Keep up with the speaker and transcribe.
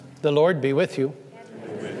The Lord be with you.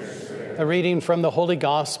 A reading from the Holy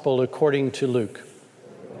Gospel according to Luke.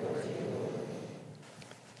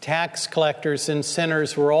 Tax collectors and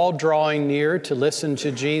sinners were all drawing near to listen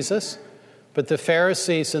to Jesus, but the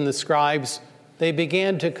Pharisees and the scribes, they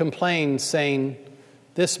began to complain, saying,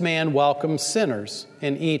 "This man welcomes sinners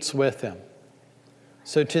and eats with them."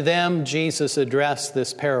 So to them Jesus addressed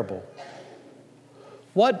this parable.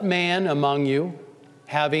 "What man among you,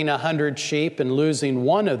 having 100 sheep and losing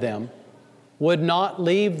one of them, would not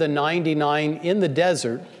leave the 99 in the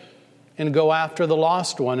desert and go after the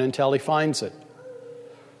lost one until he finds it?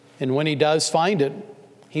 And when he does find it,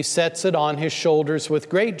 he sets it on his shoulders with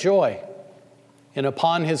great joy. And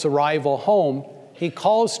upon his arrival home, he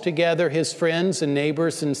calls together his friends and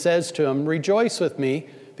neighbors and says to them, 'Rejoice with me,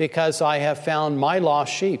 because I have found my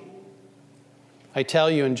lost sheep.' I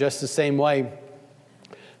tell you, in just the same way,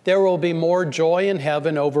 there will be more joy in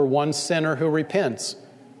heaven over one sinner who repents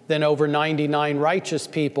than over 99 righteous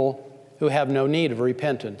people who have no need of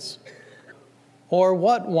repentance. Or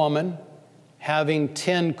what woman, having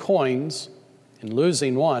 10 coins and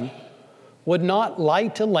losing one, would not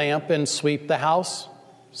light a lamp and sweep the house,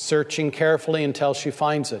 searching carefully until she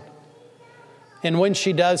finds it? And when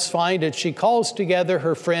she does find it, she calls together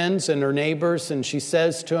her friends and her neighbors, and she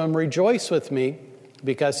says to them, 'Rejoice with me,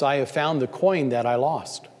 because I have found the coin that I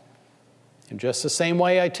lost.' In just the same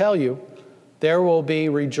way, I tell you, there will be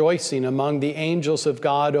rejoicing among the angels of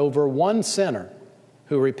God over one sinner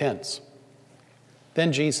who repents."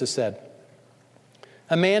 Then Jesus said,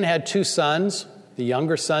 "A man had 2 sons. The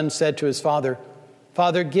younger son said to his father,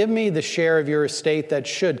 'Father, give me the share of your estate that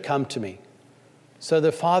should come to me.' So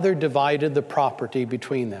the father divided the property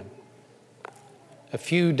between them. A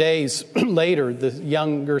few days later, the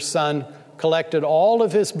younger son collected all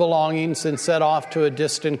of his belongings and set off to a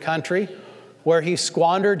distant country, where he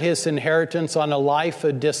squandered his inheritance on a life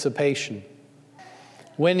of dissipation.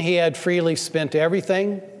 When he had freely spent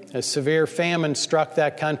everything, a severe famine struck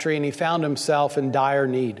that country, and he found himself in dire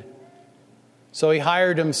need. So he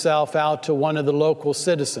hired himself out to one of the local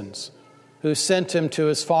citizens, who sent him to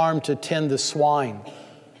his farm to tend the swine.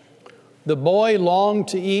 The boy longed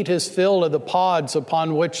to eat his fill of the pods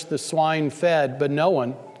upon which the swine fed, but no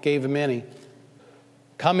one gave him any.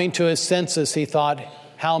 Coming to his senses, he thought,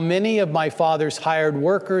 'How many of my father's hired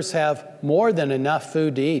workers have more than enough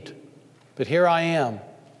food to eat? But here I am,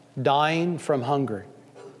 dying from hunger.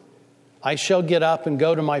 I shall get up and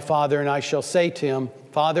go to my father, and I shall say to him,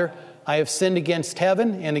 Father, I have sinned against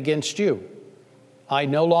heaven and against you. I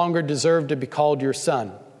no longer deserve to be called your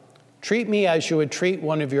son. Treat me as you would treat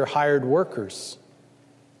one of your hired workers.'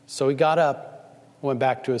 So he got up and went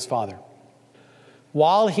back to his father.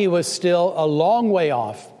 While he was still a long way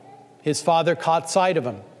off, his father caught sight of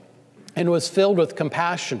him and was filled with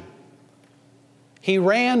compassion. He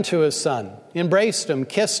ran to his son, embraced him,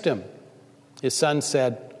 kissed him. His son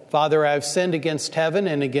said, 'Father, I have sinned against heaven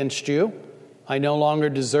and against you. I no longer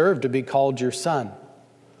deserve to be called your son.'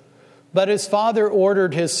 But his father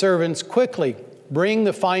ordered his servants, 'Quickly, bring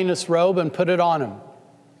the finest robe and put it on him.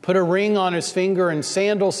 Put a ring on his finger and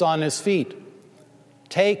sandals on his feet.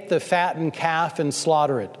 Take the fattened calf and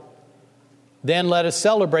slaughter it. Then let us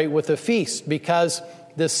celebrate with a feast, because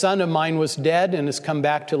this son of mine was dead and has come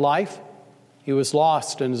back to life. He was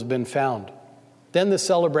lost and has been found.' Then the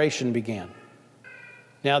celebration began.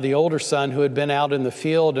 Now the older son, who had been out in the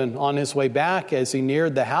field and on his way back, as he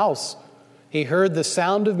neared the house, he heard the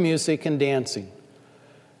sound of music and dancing.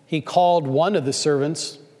 He called one of the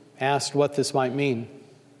servants, asked what this might mean.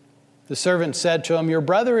 The servant said to him, 'Your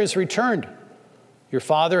brother is returned. Your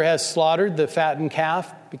father has slaughtered the fattened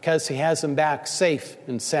calf because he has him back safe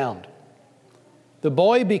and sound.' The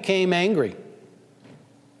boy became angry,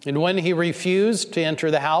 and when he refused to enter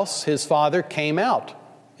the house, his father came out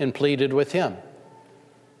and pleaded with him.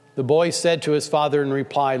 The boy said to his father in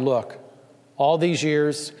reply, 'Look, all these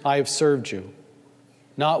years I have served you.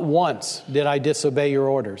 Not once did I disobey your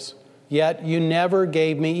orders, yet you never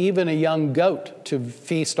gave me even a young goat to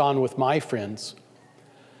feast on with my friends.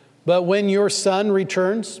 But when your son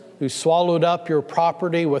returns, who swallowed up your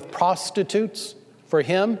property with prostitutes, for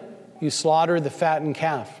him you slaughter the fattened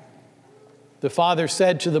calf.' The father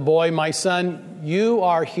said to the boy, 'My son, you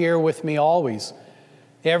are here with me always.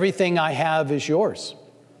 Everything I have is yours.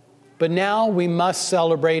 But now we must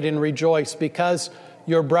celebrate and rejoice, because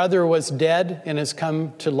your brother was dead and has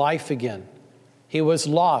come to life again. He was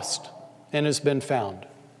lost and has been found.'"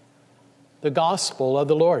 The Gospel of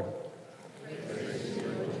the Lord.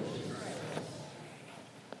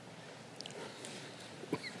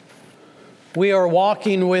 We are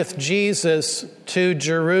walking with Jesus to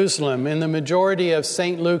Jerusalem, and the majority of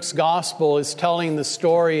St. Luke's gospel is telling the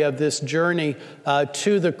story of this journey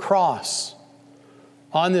to the cross.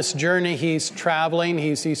 On this journey, he's traveling,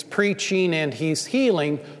 he's preaching, and he's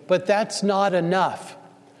healing, but that's not enough.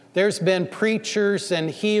 There's been preachers and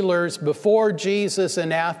healers before Jesus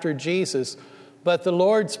and after Jesus, but the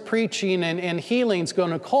Lord's preaching and healing is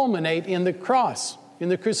going to culminate in the cross, in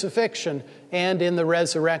the crucifixion, and in the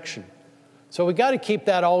resurrection. So we've got to keep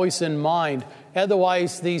that always in mind.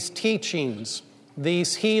 Otherwise, these teachings,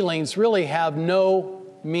 these healings really have no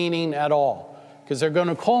meaning at all, because they're going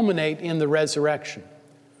to culminate in the resurrection.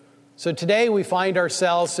 So today we find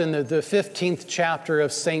ourselves in the 15th chapter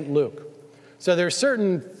of St. Luke. So there are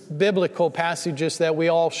certain biblical passages that we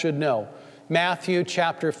all should know. Matthew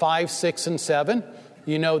chapter 5, 6, and 7.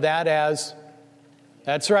 You know that as,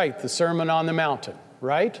 that's right, the Sermon on the Mountain,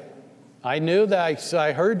 right? I knew that.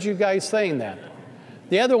 I heard you guys saying that.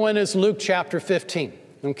 The other one is Luke chapter 15,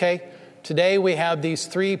 okay? Today we have these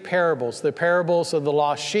three parables. The parables of the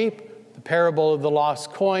lost sheep, the parable of the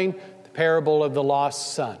lost coin, the parable of the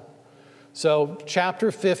lost son. So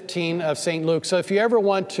chapter 15 of St. Luke. So if you ever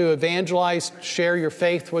want to evangelize, share your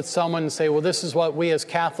faith with someone and say, well, this is what we as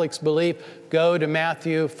Catholics believe, go to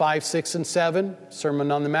Matthew 5, 6, and 7,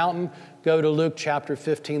 Sermon on the Mountain. Go to Luke chapter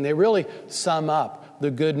 15. They really sum up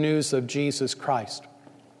the good news of Jesus Christ.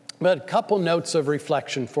 But a couple notes of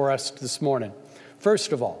reflection for us this morning.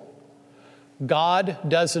 First of all, God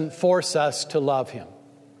doesn't force us to love Him.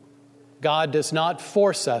 God does not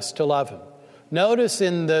force us to love Him. Notice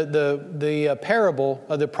in the parable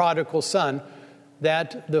of the prodigal son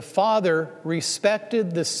that the father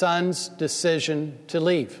respected the son's decision to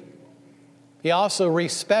leave. He also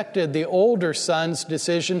respected the older son's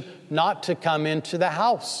decision not to come into the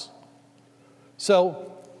house.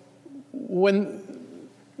 So,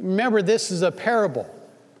 remember, this is a parable.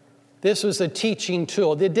 This was a teaching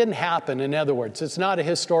tool. It didn't happen, in other words. It's not a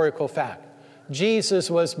historical fact. Jesus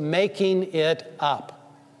was making it up.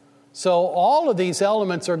 So all of these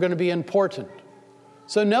elements are going to be important.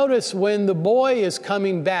 So notice when the boy is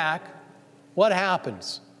coming back, what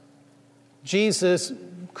happens? Jesus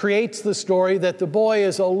creates the story that the boy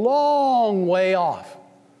is a long way off.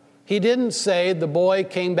 He didn't say the boy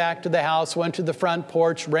came back to the house, went to the front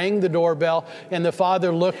porch, rang the doorbell, and the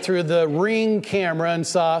father looked through the Ring camera and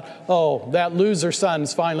saw, oh, that loser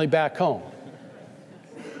son's finally back home.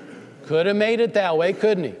 Could have made it that way,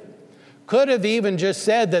 couldn't he? Could have even just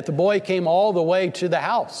said that the boy came all the way to the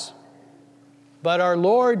house. But our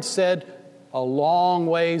Lord said, a long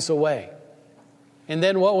ways away. And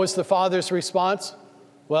then what was the father's response?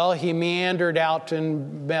 Well, he meandered out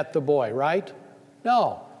and met the boy, right?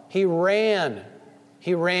 No. He ran.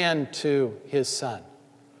 He ran to his son.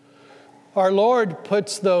 Our Lord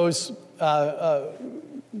puts those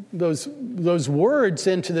words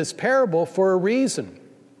into this parable for a reason,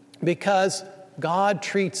 because God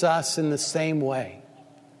treats us in the same way.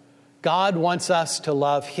 God wants us to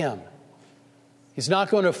love Him. He's not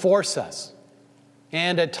going to force us.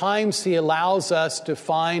 And at times He allows us to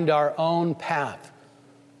find our own path.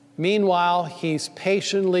 Meanwhile, He's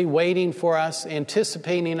patiently waiting for us,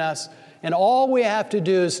 anticipating us, and all we have to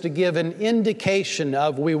do is to give an indication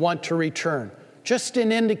of we want to return. Just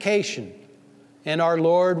an indication. And our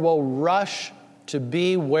Lord will rush to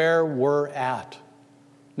be where we're at.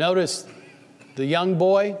 Notice the young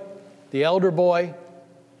boy, the elder boy,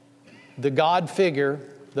 the God figure,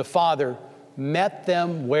 the Father, met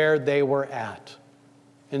them where they were at.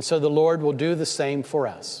 And so the Lord will do the same for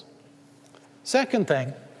us. Second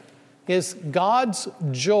thing is God's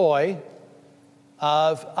joy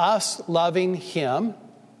of us loving Him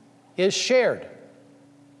is shared.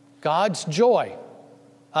 God's joy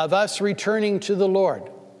of us returning to the Lord,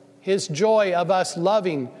 His joy of us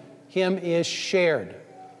loving Him is shared.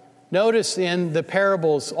 Notice in the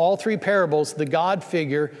parables, all three parables, the God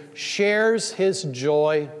figure shares His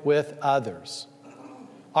joy with others.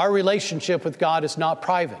 Our relationship with God is not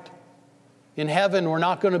private. In heaven, we're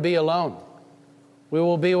not going to be alone. We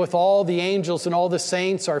will be with all the angels and all the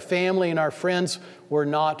saints, our family and our friends. We're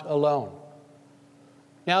not alone.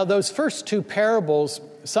 Now, those first two parables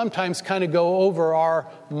sometimes kind of go over our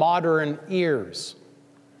modern ears.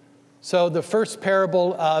 So the first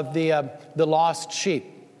parable of the lost sheep.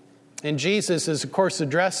 And Jesus is, of course,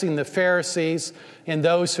 addressing the Pharisees and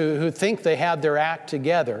those who think they have their act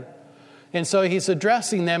together. And so He's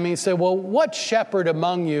addressing them, and He said, well, what shepherd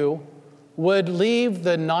among you would leave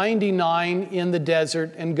the 99 in the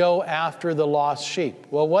desert and go after the lost sheep?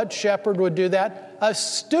 Well, what shepherd would do that? A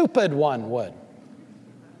stupid one would.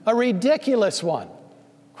 A ridiculous one.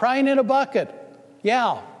 Crying in a bucket.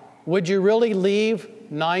 Yeah, Would you really leave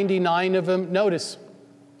 99 of them? Notice,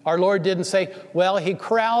 our Lord didn't say, well, he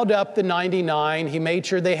corralled up the 99. He made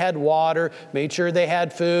sure they had water, made sure they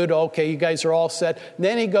had food. Okay, you guys are all set. And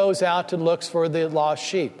then he goes out and looks for the lost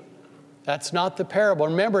sheep. That's not the parable.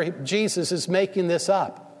 Remember, Jesus is making this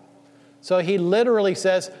up. So he literally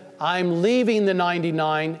says, I'm leaving the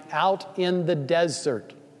 99 out in the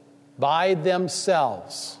desert by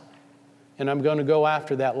themselves, and I'm going to go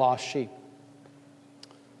after that lost sheep.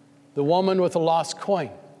 The woman with the lost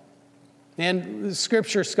coin. And the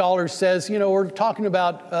scripture scholar says, we're talking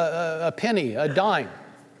about a penny, a dime.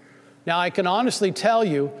 Now, I can honestly tell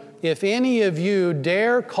you, if any of you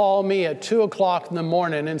dare call me at 2 o'clock in the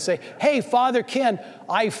morning and say, hey, Father Ken,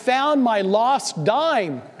 I found my lost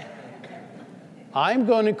dime, I'm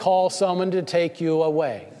going to call someone to take you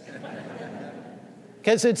away.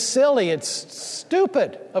 Because it's silly, it's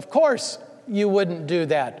stupid. Of course you wouldn't do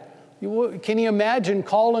that. Can you imagine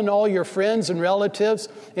calling all your friends and relatives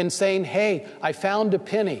and saying, hey, I found a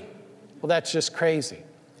penny? Well, that's just crazy.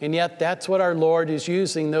 And yet that's what our Lord is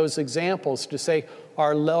using those examples to say,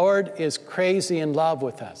 our Lord is crazy in love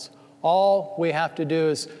with us. All we have to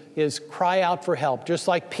do is cry out for help. Just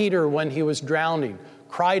like Peter, when he was drowning,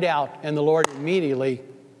 cried out and the Lord immediately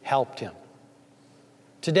helped him.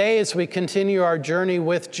 Today, as we continue our journey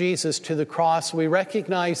with Jesus to the cross, we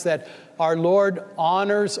recognize that our Lord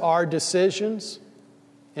honors our decisions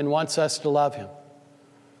and wants us to love him.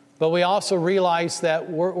 But we also realize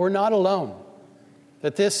that we're not alone,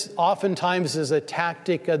 that this oftentimes is a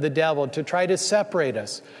tactic of the devil to try to separate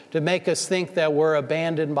us, to make us think that we're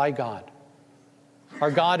abandoned by God.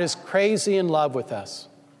 Our God is crazy in love with us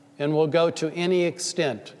and will go to any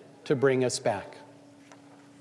extent to bring us back.